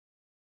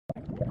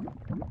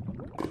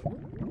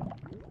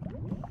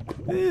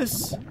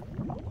This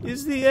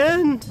is the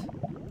end.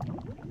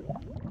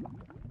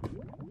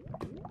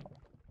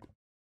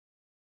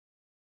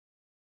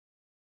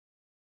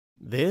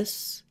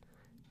 This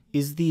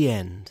is the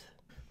end.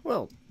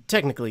 Well,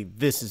 technically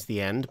this is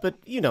the end, but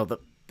you know, the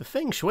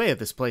feng shui of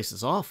this place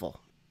is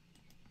awful.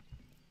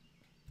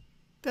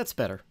 That's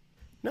better.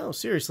 No,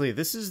 seriously,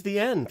 this is the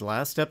end.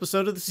 Last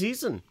episode of the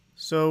season.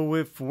 So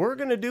if we're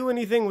gonna do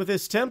anything with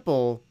this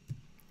temple,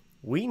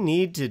 we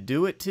need to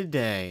do it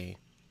today.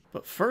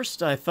 But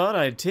first, I thought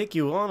I'd take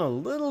you on a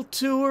little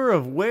tour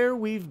of where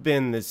we've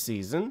been this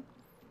season.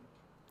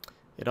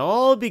 It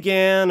all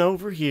began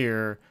over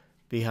here,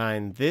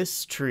 behind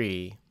this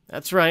tree.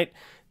 That's right,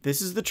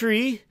 this is the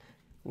tree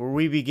where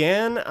we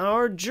began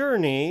our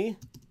journey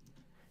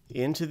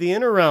into the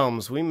inner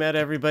realms. We met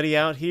everybody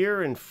out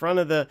here in front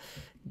of the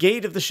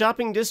gate of the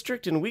shopping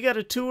district, and we got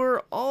a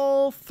tour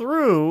all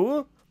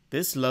through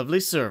this lovely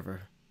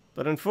server.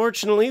 But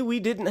unfortunately, we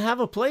didn't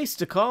have a place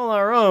to call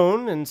our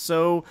own, and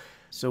so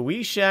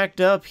we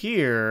shacked up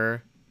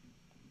here.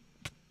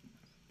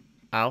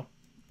 Ow.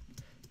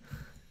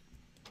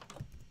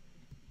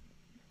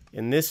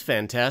 In this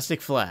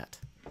fantastic flat.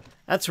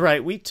 That's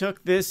right, we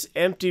took this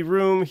empty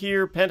room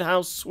here,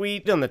 penthouse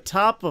suite, on the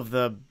top of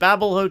the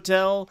Babel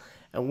Hotel,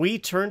 and we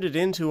turned it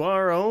into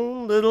our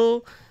own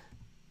little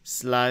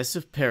slice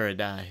of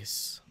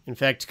paradise. In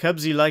fact,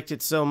 Kubsy liked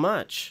it so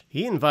much,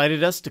 he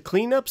invited us to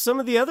clean up some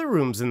of the other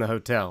rooms in the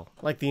hotel,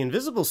 like the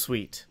Invisible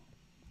Suite.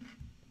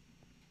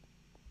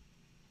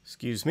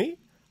 Excuse me,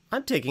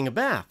 I'm taking a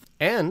bath,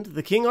 and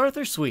the King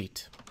Arthur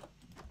Suite.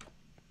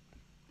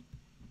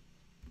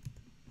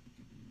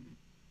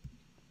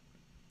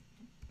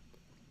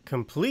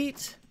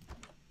 Complete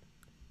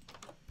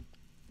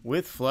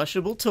with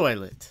flushable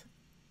toilet.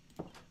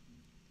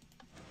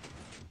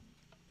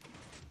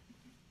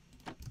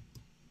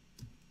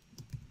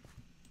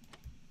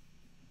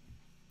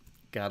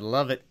 Gotta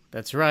love it.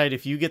 That's right,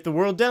 if you get the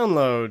world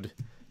download,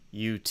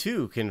 you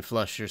too can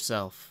flush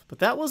yourself. But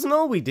that wasn't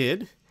all we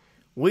did.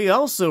 We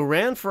also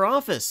ran for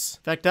office.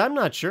 In fact, I'm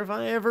not sure if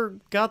I ever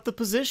got the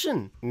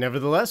position.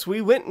 Nevertheless,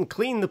 we went and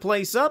cleaned the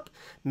place up,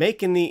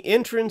 making the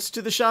entrance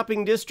to the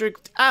shopping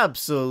district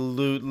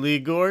absolutely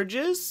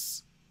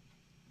gorgeous.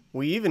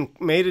 We even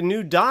made a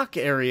new dock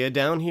area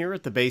down here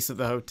at the base of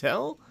the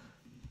hotel.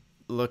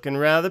 Looking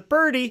rather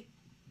pretty.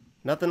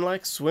 Nothing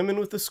like swimming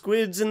with the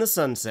squids in the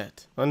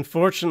sunset.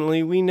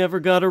 Unfortunately, we never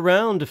got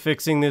around to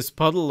fixing this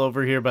puddle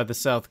over here by the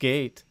south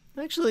gate.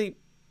 Actually,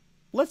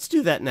 let's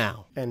do that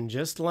now. And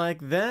just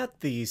like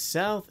that, the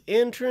south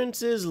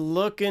entrance is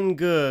looking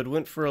good.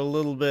 Went for a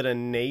little bit of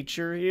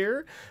nature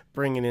here,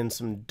 bringing in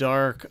some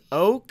dark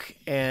oak,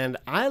 and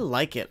I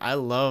like it. I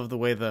love the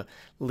way the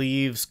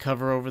leaves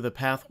cover over the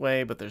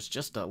pathway, but there's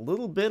just a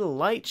little bit of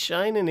light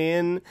shining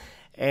in,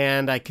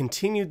 and I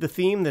continued the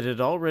theme that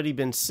had already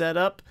been set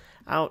up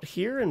out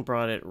here and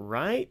brought it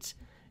right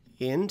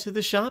into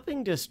the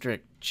shopping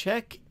district.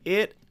 Check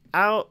it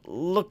out,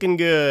 looking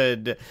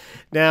good.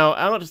 Now,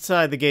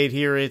 outside the gate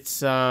here,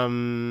 it's,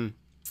 yeah,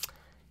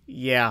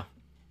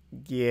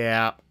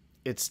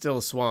 it's still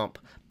a swamp.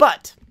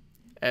 But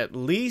at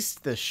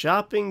least the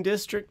shopping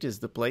district is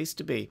the place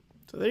to be.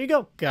 So there you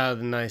go. Got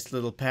a nice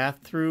little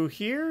path through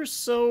here,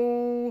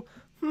 so,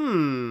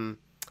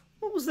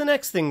 what was the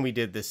next thing we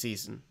did this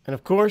season? And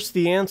of course,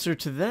 the answer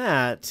to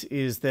that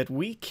is that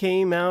we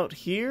came out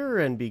here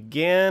and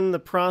began the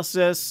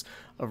process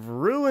of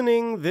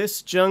ruining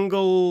this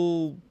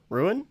jungle.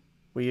 Ruin?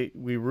 We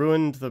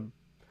ruined the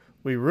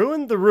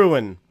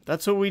ruin.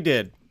 That's what we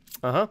did.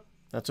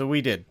 That's what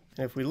we did.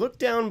 And if we look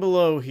down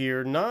below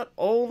here, not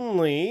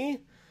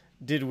only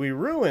did we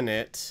ruin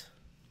it,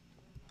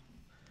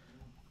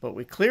 but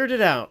we cleared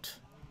it out.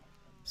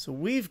 So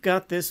we've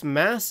got this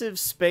massive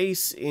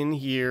space in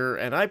here,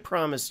 and I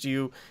promised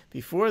you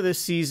before this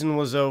season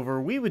was over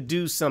we would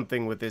do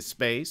something with this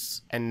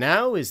space. And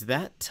now is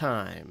that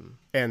time.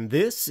 And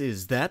this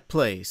is that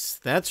place.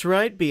 That's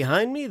right,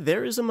 behind me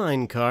there is a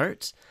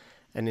minecart.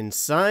 And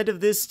inside of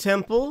this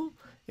temple,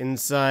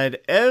 inside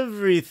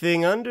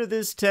everything under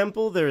this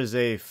temple, there is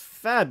a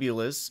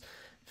fabulous,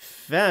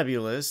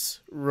 fabulous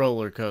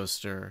roller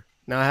coaster.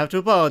 Now, I have to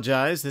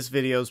apologize, this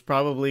video's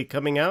probably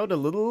coming out a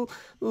little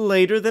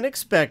later than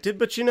expected,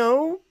 but you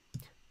know,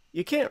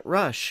 you can't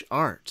rush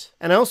art.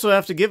 And I also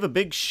have to give a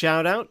big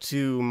shout out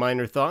to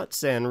Minor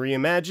Thoughts and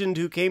Reimagined,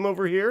 who came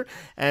over here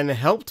and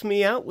helped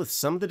me out with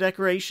some of the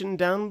decoration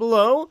down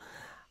below.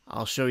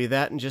 I'll show you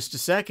that in just a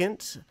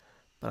second,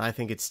 but I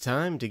think it's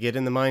time to get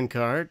in the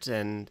minecart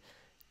and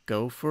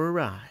go for a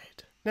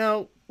ride.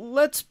 Now,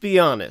 let's be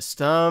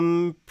honest,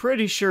 I'm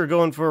pretty sure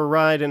going for a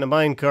ride in a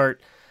minecart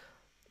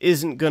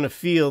isn't going to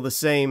feel the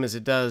same as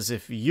it does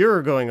if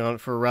you're going on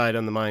for a ride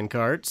on the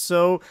minecart,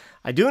 so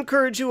I do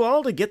encourage you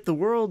all to get the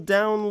world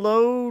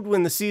download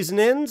when the season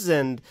ends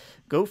and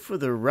go for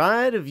the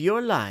ride of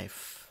your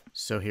life.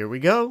 So here we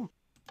go.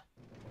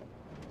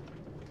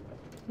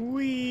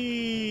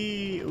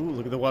 Whee! Ooh,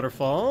 look at the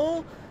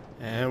waterfall.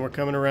 And we're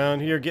coming around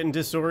here getting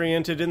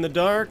disoriented in the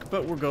dark,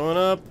 but we're going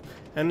up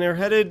and they're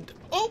headed,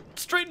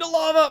 straight into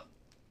lava!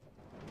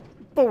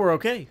 But we're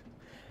okay.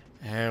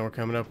 And we're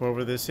coming up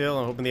over this hill.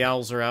 I'm hoping the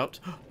owls are out.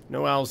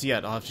 No owls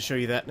yet. I'll have to show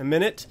you that in a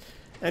minute.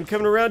 And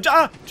coming around...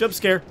 Jump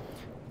scare!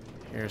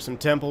 Here's some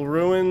temple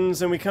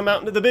ruins, and we come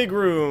out into the big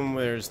room.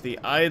 There's the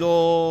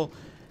idol,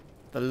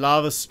 the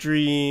lava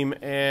stream,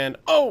 and...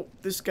 Oh!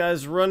 This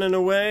guy's running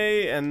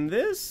away, and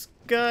this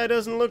guy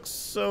doesn't look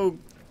so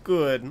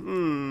good.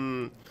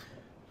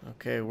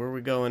 Okay, where are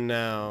we going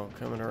now?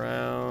 Coming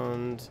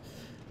around...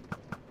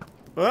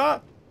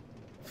 Ah!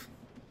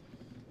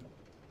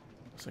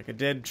 Looks like a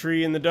dead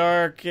tree in the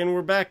dark, and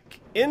we're back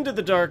into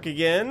the dark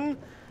again.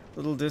 A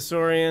little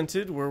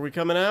disoriented. Where are we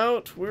coming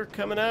out? We're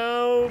coming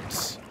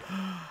out...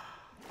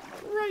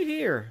 right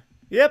here.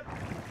 Yep.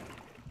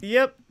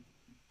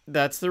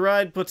 That's the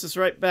ride. Puts us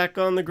right back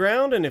on the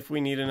ground, and if we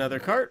need another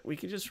cart, we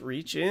can just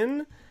reach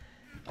in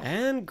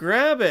and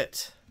grab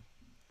it.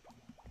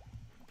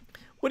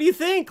 What do you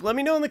think? Let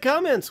me know in the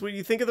comments. What do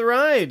you think of the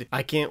ride?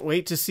 I can't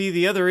wait to see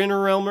the other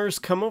Inner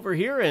Realmers come over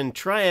here and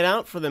try it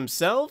out for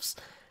themselves.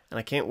 And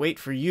I can't wait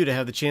for you to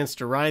have the chance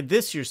to ride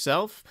this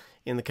yourself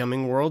in the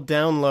coming world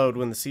download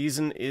when the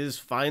season is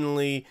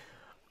finally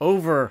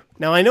over.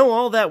 Now, I know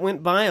all that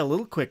went by a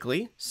little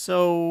quickly,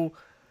 so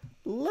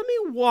let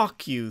me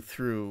walk you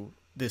through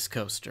this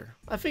coaster.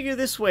 I figure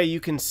this way you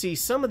can see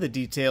some of the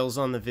details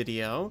on the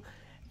video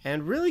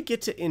and really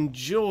get to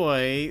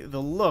enjoy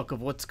the look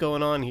of what's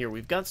going on here.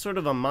 We've got sort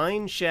of a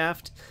mine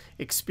shaft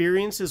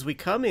experience as we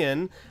come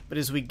in, but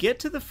as we get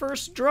to the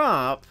first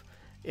drop,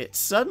 it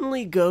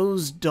suddenly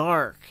goes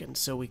dark. And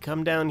so we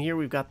come down here,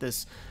 we've got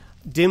this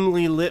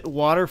dimly lit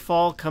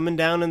waterfall coming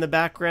down in the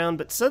background,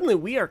 but suddenly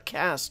we are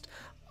cast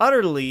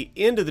utterly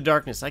into the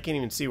darkness. I can't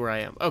even see where I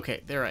am.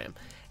 Okay, there I am.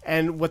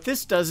 And what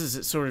this does is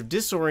it sort of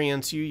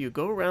disorients you. You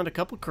go around a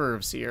couple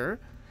curves here,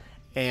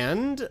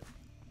 and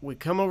we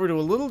come over to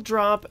a little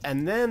drop,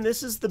 and then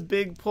this is the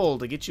big pull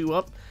to get you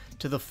up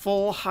to the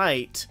full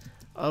height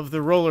of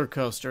the roller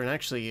coaster. And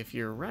actually, if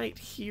you're right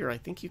here, I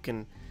think you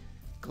can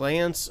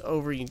glance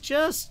over. You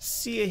just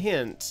see a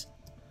hint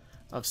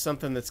of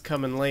something that's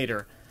coming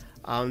later.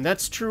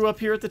 That's true up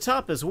here at the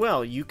top as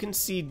well. You can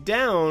see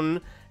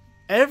down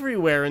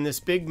everywhere in this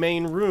big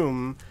main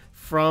room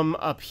from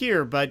up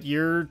here, but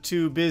you're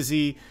too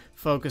busy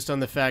focused on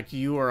the fact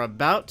you are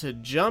about to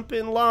jump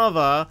in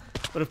lava,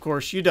 but of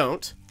course you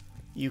don't.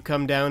 You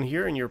come down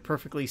here and you're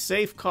perfectly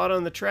safe, caught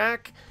on the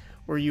track,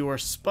 where you are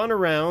spun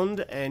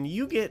around, and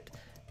you get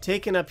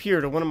taken up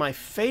here to one of my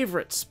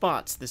favorite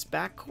spots, this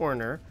back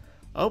corner.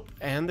 Oh,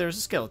 and there's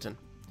a skeleton.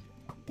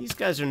 These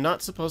guys are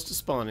not supposed to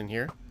spawn in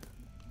here.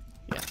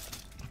 Yeah.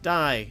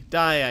 Die,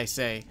 I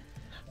say.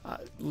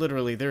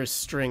 Literally, there is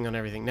string on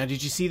everything. Now,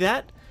 did you see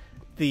that?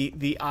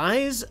 The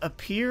eyes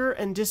appear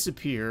and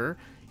disappear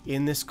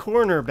in this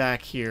corner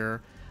back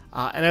here.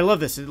 And I love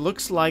this. It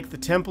looks like the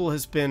temple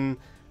has been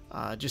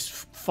just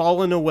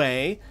fallen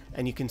away,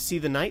 and you can see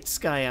the night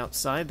sky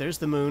outside. There's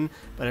the moon,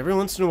 but every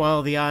once in a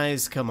while the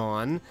eyes come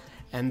on,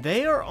 and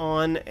they are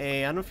on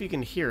a, I don't know if you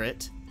can hear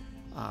it.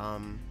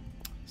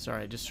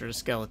 Sorry, I just heard a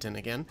skeleton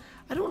again.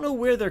 I don't know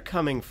where they're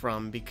coming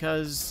from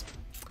because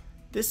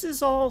this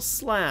is all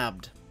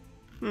slabbed.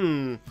 Let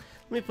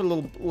me put a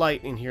little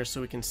light in here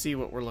so we can see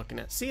what we're looking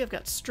at. See, I've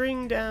got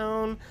string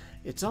down.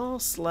 It's all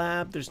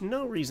slabbed. There's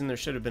no reason there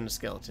should have been a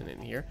skeleton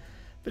in here.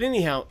 But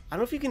anyhow, I don't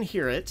know if you can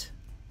hear it.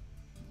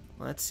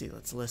 Let's see.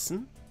 Let's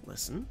listen.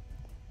 Listen.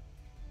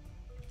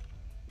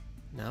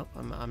 Nope,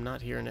 I'm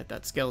not hearing it.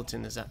 That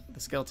skeleton is the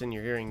skeleton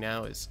you're hearing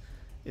now is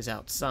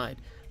outside.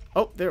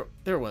 Oh, there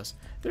it was.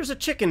 There's a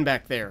chicken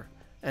back there.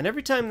 And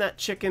every time that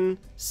chicken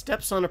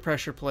steps on a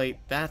pressure plate,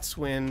 that's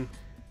when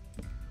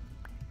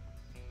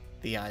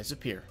the eyes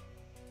appear.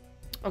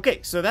 Okay,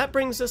 so that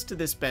brings us to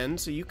this bend.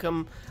 So you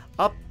come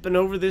up and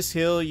over this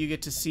hill, you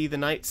get to see the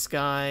night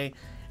sky,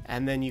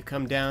 and then you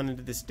come down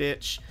into this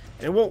ditch.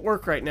 And it won't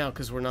work right now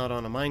because we're not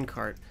on a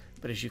minecart.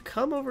 But as you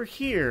come over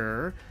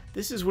here,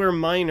 this is where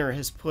Miner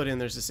has put in.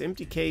 There's this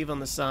empty cave on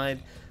the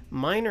side.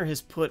 Miner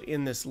has put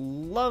in this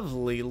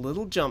lovely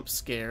little jump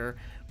scare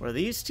where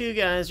these two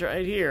guys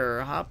right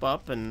here hop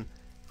up, and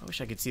I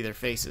wish I could see their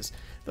faces.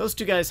 Those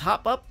two guys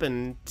hop up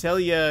and tell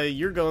you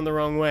you're going the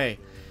wrong way.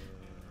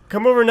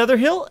 Come over another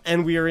hill,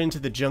 and we are into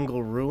the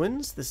jungle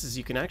ruins. This is,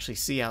 you can actually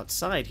see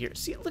outside here.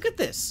 See, look at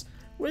this.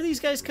 Where are these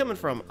guys coming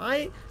from?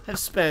 I have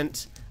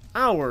spent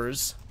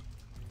hours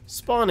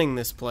spawning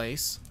this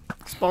place,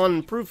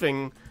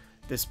 spawn-proofing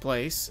this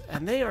place,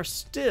 and they are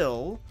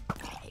still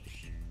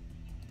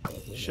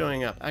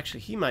showing up. Actually,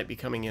 he might be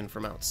coming in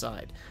from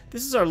outside.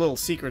 This is our little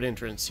secret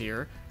entrance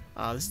here.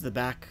 This is the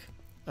back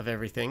of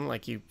everything,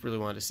 like you really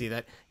wanted to see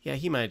that. Yeah,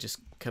 he might have just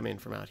come in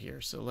from out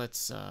here. So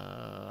let's,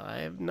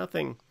 I have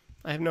nothing.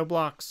 I have no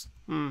blocks.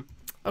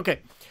 Okay,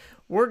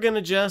 we're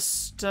gonna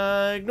just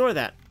ignore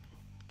that.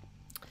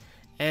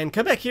 And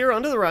come back here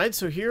onto the ride.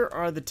 So here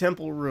are the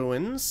temple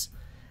ruins.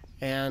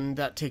 And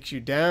that takes you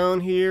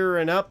down here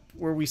and up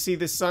where we see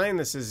this sign.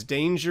 This is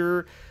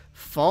Danger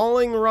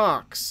Falling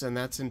Rocks. And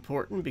that's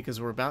important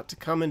because we're about to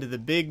come into the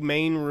big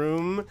main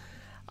room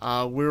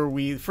where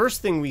the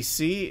first thing we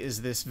see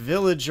is this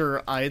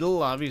villager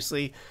idol.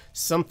 Obviously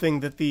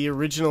something that the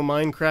original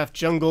Minecraft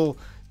jungle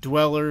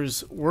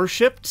dwellers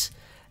worshipped.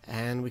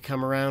 And we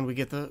come around, we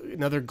get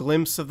another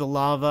glimpse of the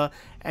lava.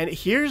 And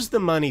here's the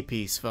money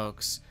piece,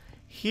 folks.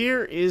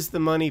 Here is the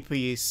money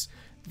piece.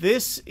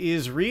 This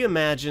is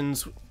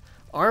Reimagine's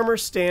armor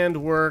stand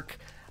work.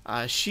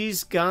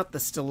 She's got the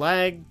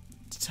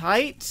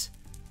stalactite,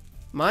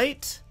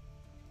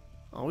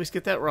 always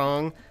get that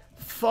wrong,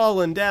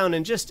 fallen down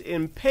and just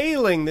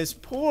impaling this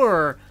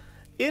poor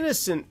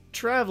innocent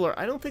traveler.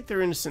 I don't think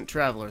they're innocent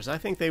travelers. I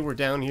think they were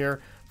down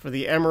here for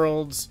the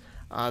emeralds.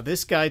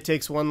 This guy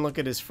takes one look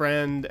at his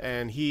friend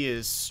and he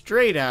is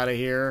straight out of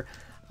here,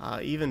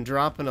 even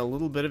dropping a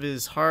little bit of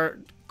his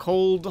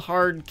cold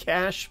hard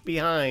cash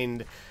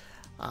behind.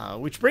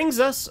 Which brings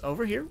us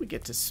over here. We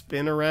get to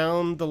spin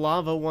around the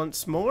lava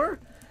once more,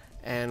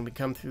 and we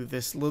come through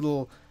this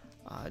little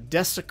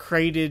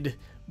desecrated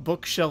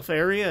bookshelf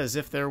area as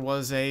if there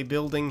was a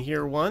building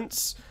here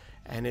once,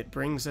 and it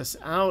brings us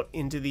out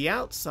into the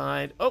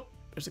outside. Oh,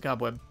 there's a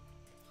cobweb.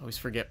 I always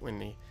forget when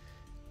he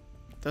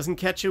doesn't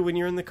catch you when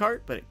you're in the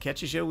cart, but it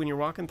catches you when you're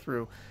walking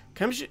through.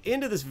 Comes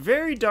into this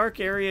very dark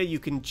area. You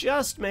can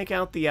just make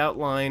out the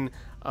outline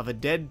of a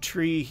dead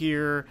tree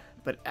here.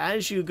 But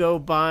as you go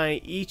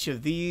by each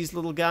of these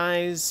little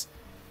guys,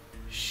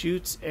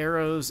 shoots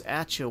arrows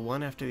at you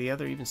one after the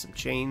other, even some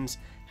chains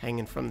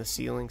hanging from the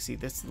ceiling. See,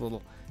 this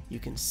little, you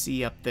can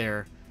see up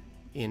there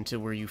into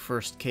where you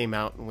first came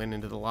out and went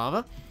into the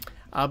lava.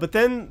 But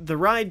then the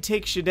ride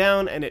takes you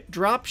down and it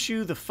drops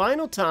you the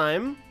final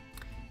time.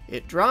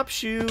 It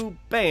drops you,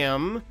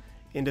 bam,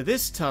 into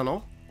this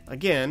tunnel.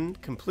 Again,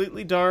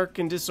 completely dark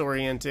and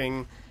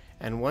disorienting.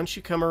 And once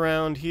you come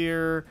around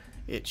here,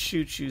 it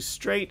shoots you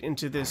straight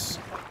into this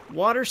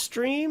water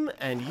stream,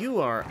 and you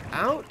are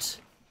out,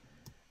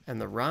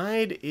 and the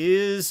ride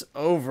is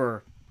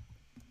over.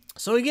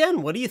 So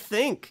again, what do you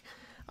think?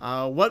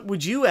 What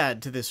would you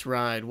add to this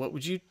ride? What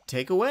would you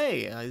take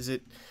away? Is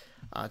it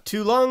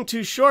too long,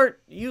 too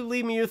short? You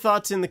leave me your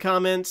thoughts in the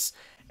comments.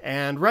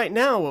 And right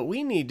now, what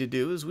we need to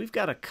do is we've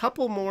got a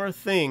couple more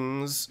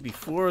things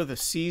before the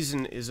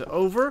season is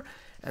over,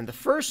 and the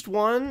first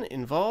one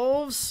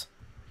involves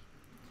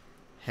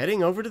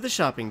heading over to the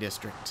shopping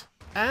district.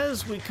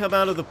 As we come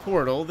out of the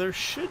portal, there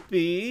should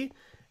be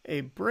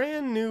a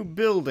brand new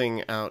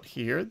building out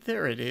here.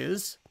 There it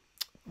is.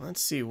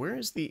 Let's see, where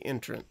is the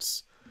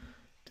entrance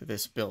to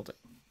this building?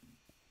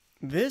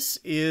 This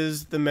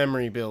is the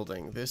memory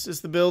building. This is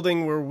the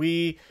building where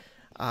we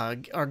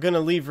are going to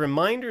leave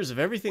reminders of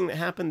everything that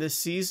happened this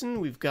season.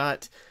 We've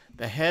got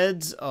the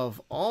heads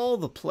of all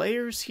the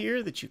players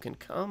here that you can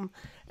come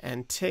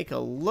and take a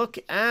look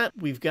at.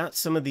 We've got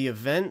some of the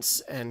events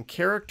and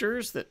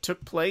characters that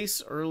took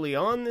place early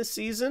on this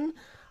season.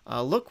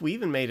 Look, we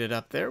even made it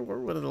up there.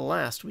 We're one of the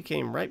last. We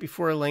came right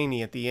before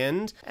Elainey at the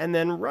end. And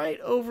then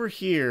right over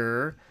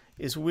here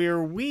is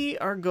where we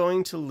are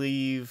going to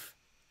leave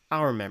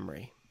our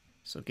memory.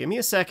 So give me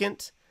a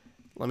second.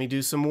 Let me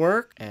do some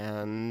work,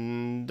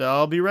 and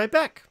I'll be right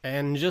back.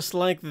 And just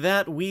like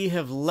that, we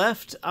have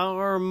left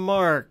our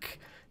mark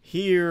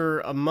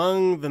here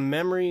among the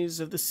memories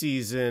of the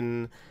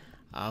season.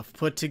 I've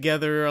put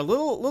together a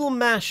little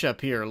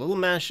mashup here, a little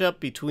mashup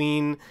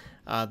between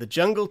the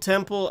Jungle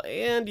Temple,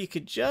 and you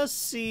could just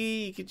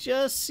see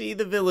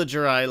the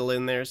villager idol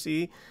in there.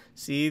 See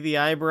the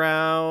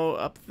eyebrow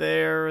up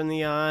there and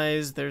the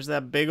eyes. There's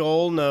that big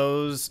old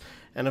nose.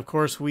 And of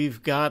course,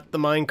 we've got the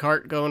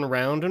minecart going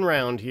round and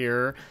round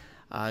here.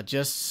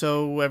 Just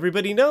so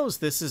everybody knows,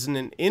 this is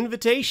an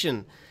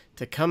invitation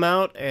to come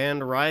out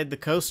and ride the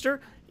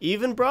coaster.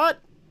 Even brought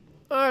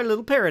our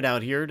little parrot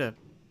out here to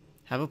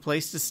have a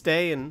place to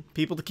stay and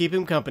people to keep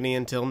him company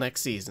until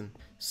next season.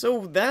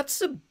 So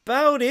that's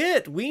about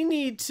it. We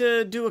need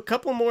to do a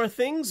couple more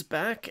things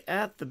back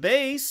at the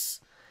base,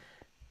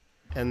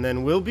 and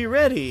then we'll be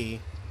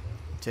ready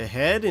to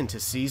head into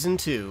Season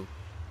 2.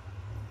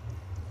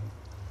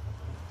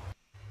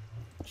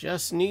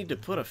 Just need to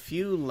put a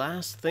few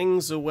last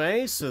things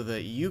away so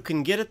that you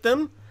can get at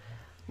them.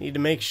 Need to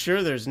make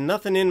sure there's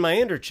nothing in my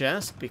ender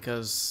chest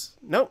because...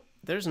 Nope,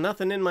 there's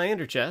nothing in my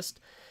ender chest.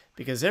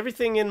 Because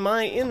everything in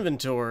my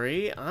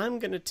inventory, I'm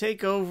going to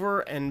take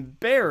over and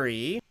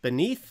bury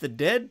beneath the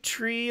dead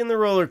tree in the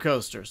roller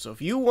coaster. So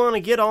if you want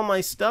to get all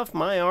my stuff,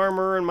 my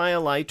armor and my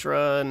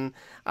elytra, and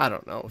I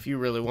don't know if you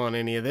really want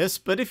any of this,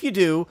 but if you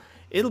do,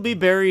 it'll be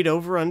buried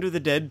over under the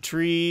dead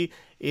tree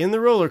in the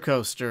roller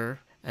coaster.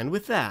 And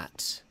with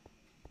that,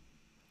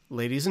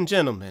 ladies and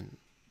gentlemen,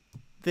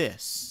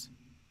 this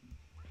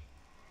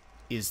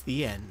is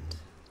the end.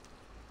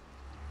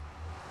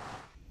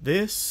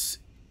 This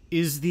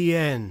is the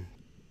end.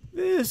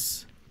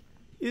 This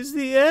is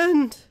the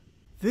end.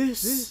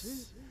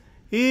 This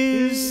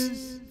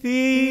is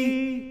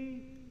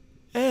the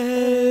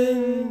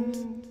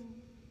end.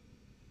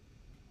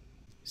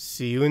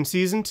 See you in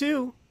Season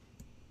 2.